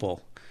the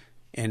people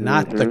and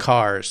not the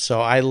cars.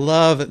 So I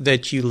love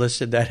that you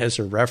listed that as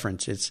a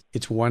reference.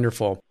 It's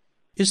wonderful.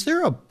 Is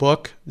there a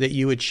book that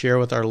you would share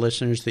with our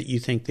listeners that you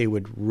think they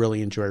would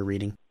really enjoy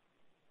reading?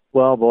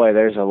 Well, boy,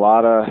 there's a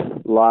lot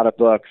of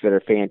books that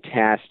are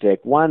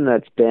fantastic. One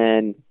that's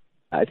been,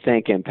 I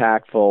think,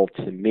 impactful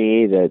to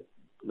me that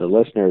the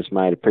listeners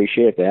might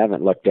appreciate if they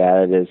haven't looked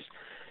at it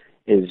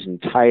is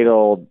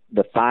entitled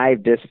The 5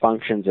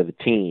 Dysfunctions of a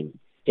Team.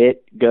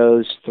 It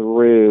goes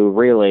through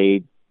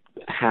really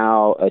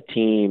how a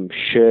team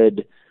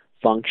should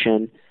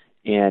function,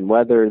 and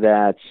whether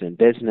that's in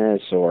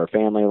business or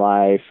family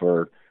life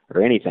or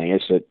anything,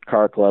 it's at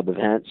car club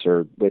events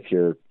or with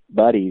your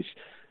buddies,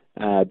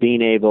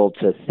 being able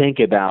to think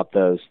about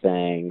those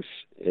things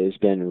has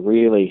been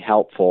really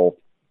helpful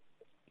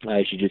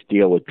as you just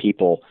deal with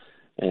people.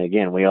 And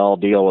again, we all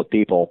deal with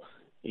people,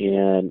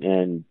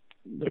 and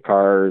the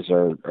cars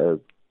are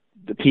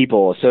the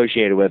people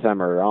associated with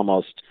them are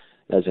almost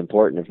as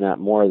important, if not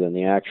more, than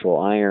the actual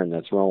iron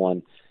that's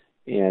rolling.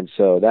 And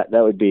so that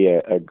would be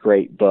a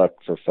great book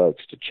for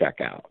folks to check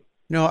out.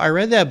 No, I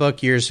read that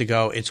book years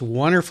ago. It's a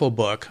wonderful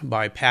book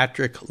by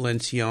Patrick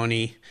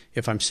Lencioni,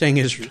 if I'm saying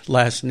his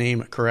last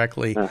name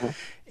correctly.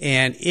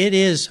 And it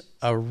is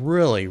a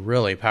really,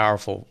 really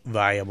powerful,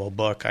 valuable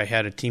book. I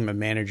had a team of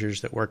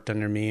managers that worked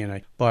under me, and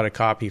I bought a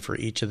copy for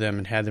each of them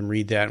and had them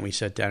read that, and we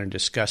sat down and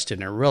discussed it.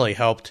 And it really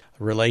helped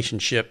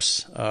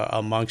relationships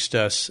amongst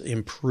us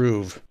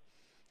improve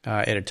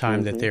at a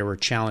time that they were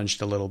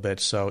challenged a little bit.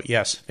 So,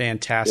 yes,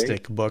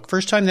 fantastic book.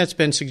 First time that's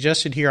been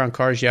suggested here on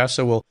Cars Yeah,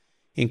 so we'll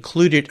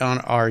include it on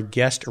our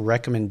guest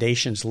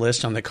recommendations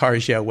list on the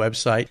Cars Yeah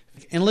website.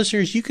 And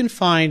listeners, you can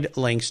find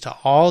links to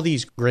all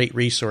these great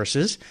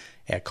resources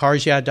at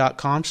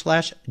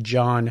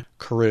carsyeah.com/John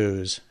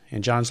Cruse.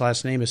 And John's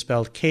last name is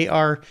spelled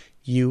Kruse.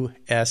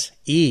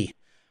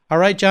 All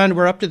right, John,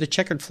 we're up to the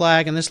checkered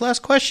flag. And this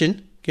last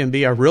question can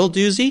be a real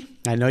doozy.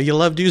 I know you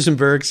love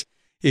Duesenbergs.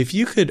 If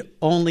you could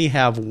only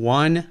have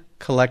one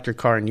collector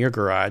car in your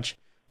garage,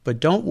 but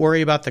don't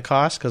worry about the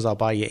cost because I'll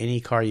buy you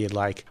any car you'd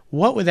like,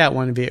 what would that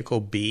one vehicle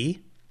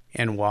be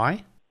and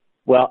why?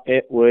 Well,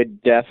 it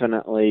would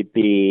definitely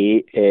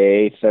be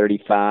a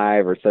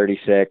 35 or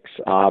 36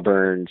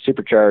 Auburn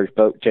supercharged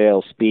boat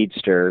tail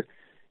speedster,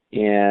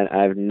 and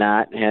I've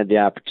not had the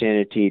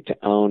opportunity to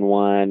own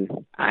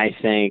one. I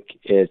think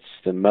it's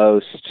the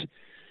most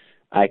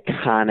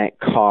iconic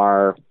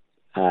car.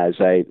 As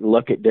I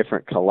look at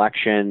different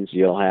collections,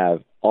 you'll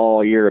have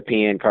all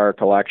European car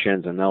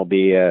collections, and there'll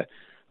be a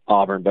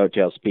Auburn boat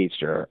tail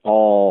speedster,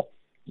 all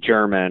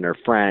German or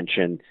French,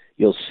 and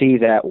you'll see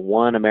that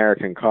one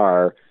American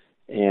car.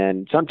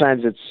 And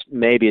sometimes it's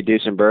maybe a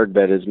Duesenberg,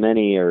 but as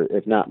many, or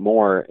if not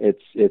more,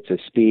 it's a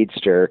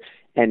speedster.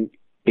 And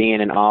being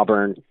an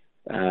Auburn,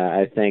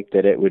 I think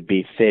that it would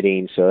be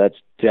fitting. So that's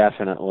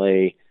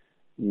definitely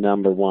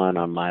number one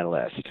on my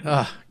list.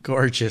 Ah,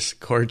 gorgeous,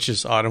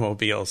 gorgeous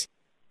automobiles.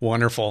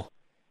 Wonderful.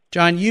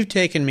 John, you've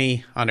taken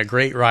me on a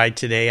great ride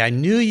today. I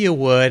knew you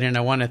would, and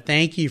I want to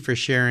thank you for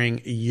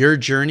sharing your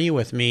journey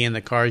with me and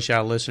the Cars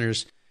Yeah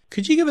listeners.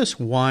 Could you give us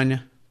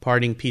one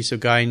parting piece of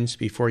guidance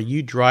before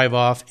you drive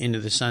off into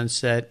the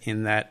sunset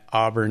in that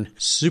Auburn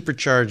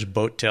supercharged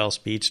boat tail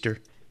speedster?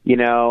 You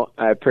know,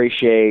 I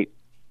appreciate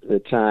the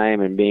time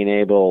and being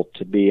able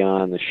to be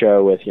on the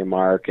show with you,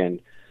 Mark. And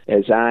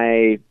as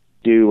I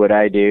do what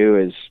I do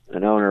as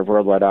an owner of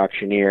Worldwide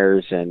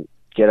Auctioneers and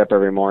get up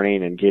every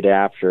morning and get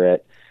after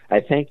it, I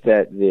think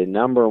that the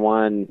number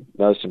one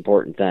most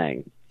important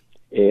thing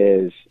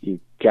is you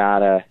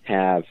gotta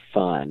have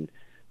fun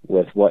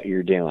with what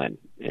you're doing.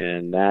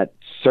 And that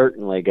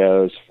certainly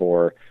goes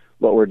for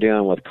what we're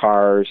doing with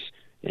cars.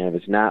 And if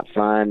it's not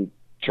fun,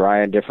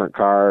 try a different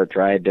car,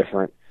 try a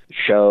different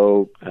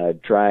show,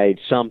 try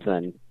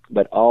something,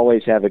 but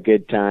always have a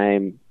good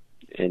time,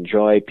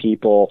 enjoy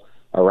people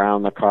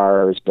around the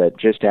cars, but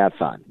just have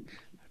fun.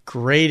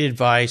 Great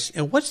advice.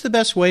 And what's the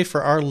best way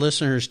for our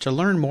listeners to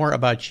learn more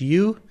about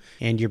you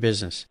and your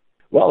business?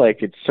 Well, they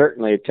could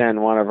certainly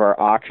attend one of our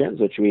auctions,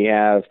 which we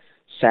have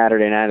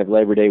Saturday night of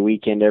Labor Day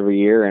weekend every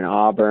year in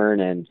Auburn,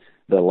 and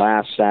the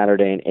last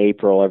Saturday in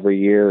April every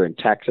year in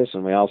Texas,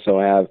 and we also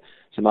have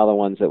some other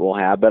ones that we'll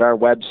have. But our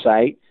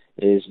website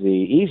is the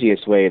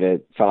easiest way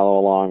to follow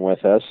along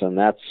with us, and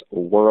that's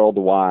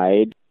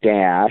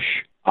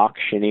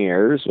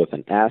worldwide-auctioneers with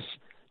an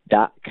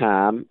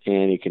S.com.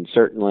 And you can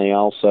certainly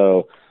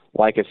also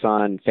like us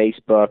on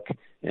Facebook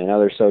and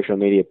other social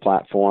media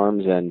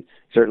platforms, and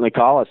certainly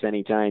call us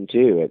anytime,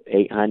 too, at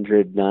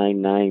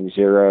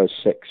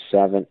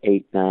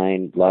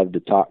 800-990-6789. Love to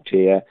talk to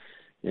you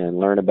and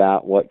learn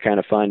about what kind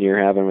of fun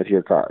you're having with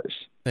your cars.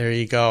 There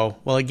you go.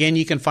 Well, again,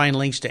 you can find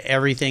links to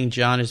everything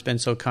John has been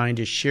so kind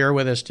to share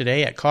with us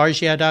today at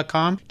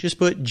carsyeah.com. Just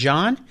put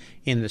John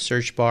in the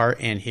search bar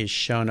and his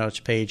show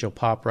notes page will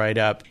pop right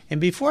up. And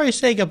before I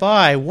say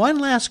goodbye, one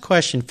last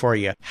question for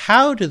you.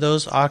 How do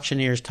those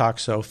auctioneers talk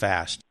so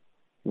fast?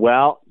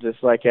 Well,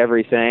 just like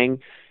everything,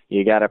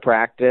 you got to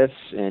practice,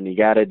 and you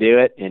got to do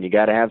it, and you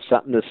got to have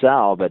something to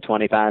sell. But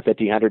 25,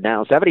 50, 100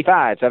 now,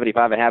 75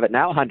 I have it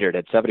now, 100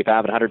 at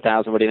 75 and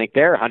 100,000. What do you think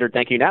there? 100,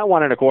 thank you now,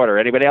 1.25.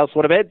 Anybody else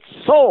would have bid?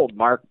 Sold.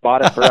 Mark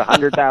bought it for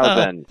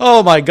 100,000.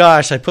 Oh my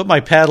gosh, I put my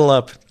paddle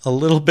up a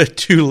little bit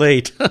too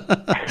late.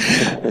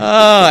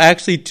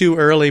 Actually too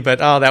early, but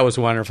that was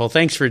wonderful.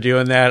 Thanks for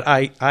doing that.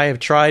 I have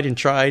tried and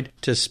tried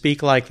to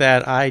speak like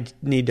that. I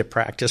need to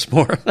practice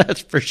more, that's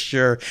for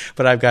sure.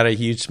 But I've got a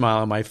huge smile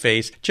on my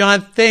face.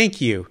 John,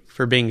 thank you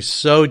for being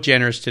so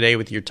generous today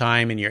with your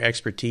time and your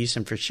expertise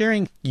and for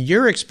sharing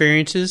your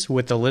experiences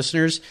with the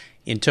listeners.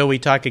 Until we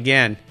talk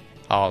again,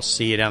 I'll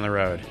see you down the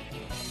road.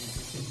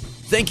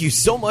 Thank you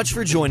so much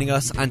for joining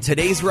us on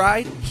today's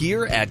ride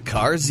here at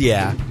Cars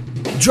Yeah.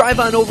 Drive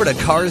on over to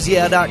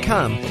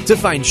carsyeah.com to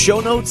find show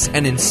notes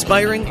and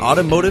inspiring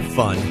automotive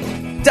fun.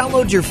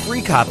 Download your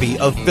free copy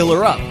of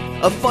Filler Up,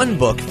 a fun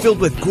book filled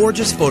with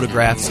gorgeous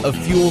photographs of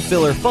fuel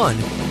filler fun,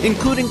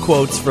 including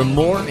quotes from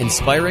more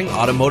inspiring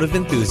automotive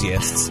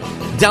enthusiasts.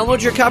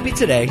 Download your copy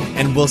today,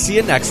 and we'll see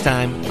you next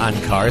time on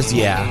Cars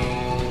Yeah.